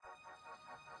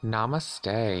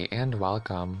Namaste and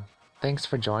welcome. Thanks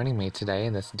for joining me today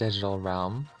in this digital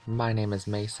realm. My name is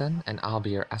Mason and I'll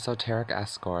be your esoteric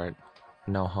escort.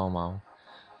 No homo.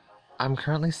 I'm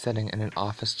currently sitting in an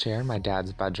office chair in my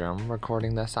dad's bedroom,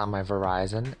 recording this on my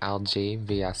Verizon LG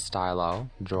VS Stylo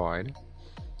Droid.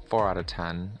 4 out of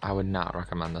 10. I would not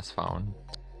recommend this phone.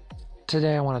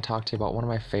 Today I want to talk to you about one of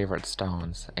my favorite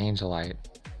stones, Angelite.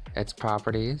 Its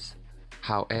properties,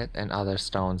 how it and other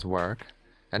stones work,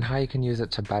 and how you can use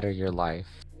it to better your life.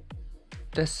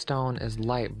 This stone is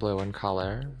light blue in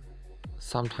color,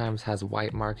 sometimes has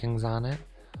white markings on it,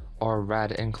 or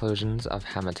red inclusions of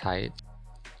hematite.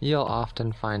 You'll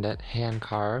often find it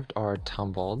hand-carved or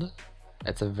tumbled.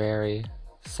 It's a very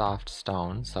soft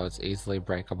stone, so it's easily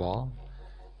breakable,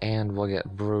 and will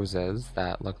get bruises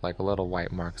that look like little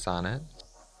white marks on it.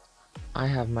 I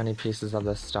have many pieces of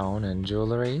this stone in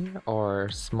jewelry or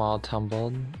small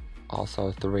tumbled,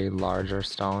 also 3 larger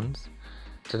stones.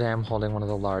 Today I'm holding one of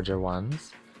the larger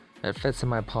ones. It fits in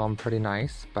my palm pretty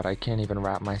nice, but I can't even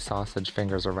wrap my sausage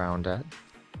fingers around it.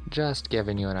 Just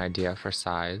giving you an idea for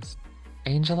size.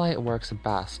 Angelite works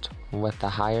best with the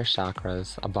higher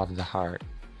chakras above the heart.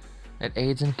 It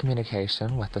aids in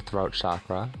communication with the throat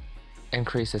chakra,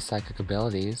 increases psychic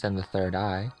abilities in the third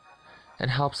eye, and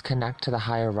helps connect to the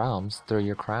higher realms through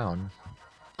your crown.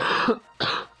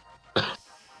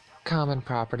 Common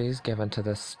properties given to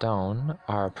this stone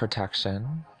are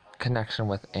protection, connection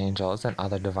with angels and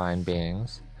other divine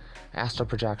beings, astral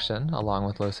projection along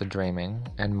with lucid dreaming,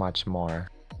 and much more.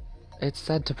 It's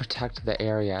said to protect the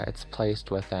area it's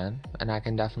placed within, and I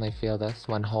can definitely feel this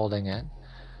when holding it.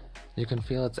 You can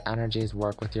feel its energies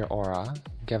work with your aura,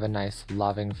 give a nice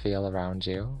loving feel around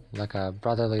you, like a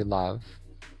brotherly love.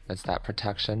 It's that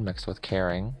protection mixed with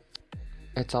caring.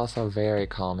 It's also very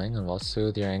calming and will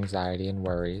soothe your anxiety and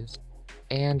worries.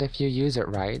 And if you use it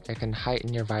right, it can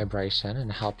heighten your vibration and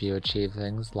help you achieve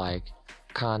things like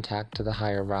contact to the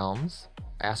higher realms,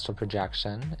 astral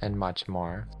projection, and much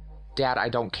more. Dad, I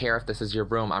don't care if this is your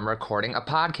room. I'm recording a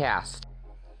podcast.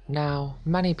 Now,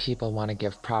 many people want to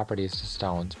give properties to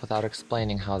stones without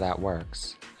explaining how that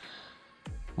works.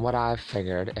 What I've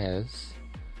figured is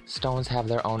stones have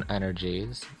their own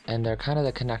energies, and they're kind of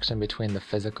the connection between the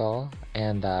physical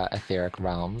and the etheric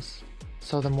realms.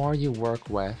 So the more you work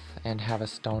with and have a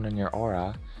stone in your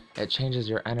aura, it changes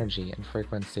your energy and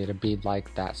frequency to be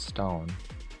like that stone.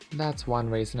 That's one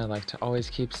reason I like to always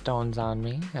keep stones on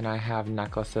me, and I have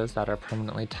necklaces that are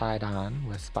permanently tied on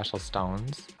with special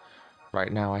stones.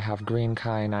 Right now I have green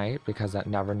kyanite because that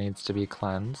never needs to be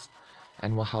cleansed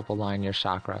and will help align your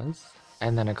chakras.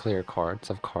 And then a clear quartz,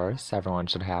 of course, everyone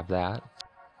should have that.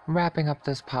 Wrapping up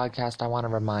this podcast, I want to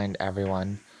remind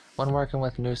everyone, when working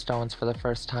with new stones for the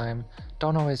first time,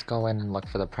 don't always go in and look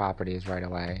for the properties right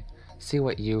away. See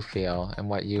what you feel and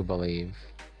what you believe.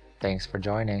 Thanks for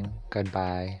joining.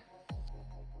 Goodbye.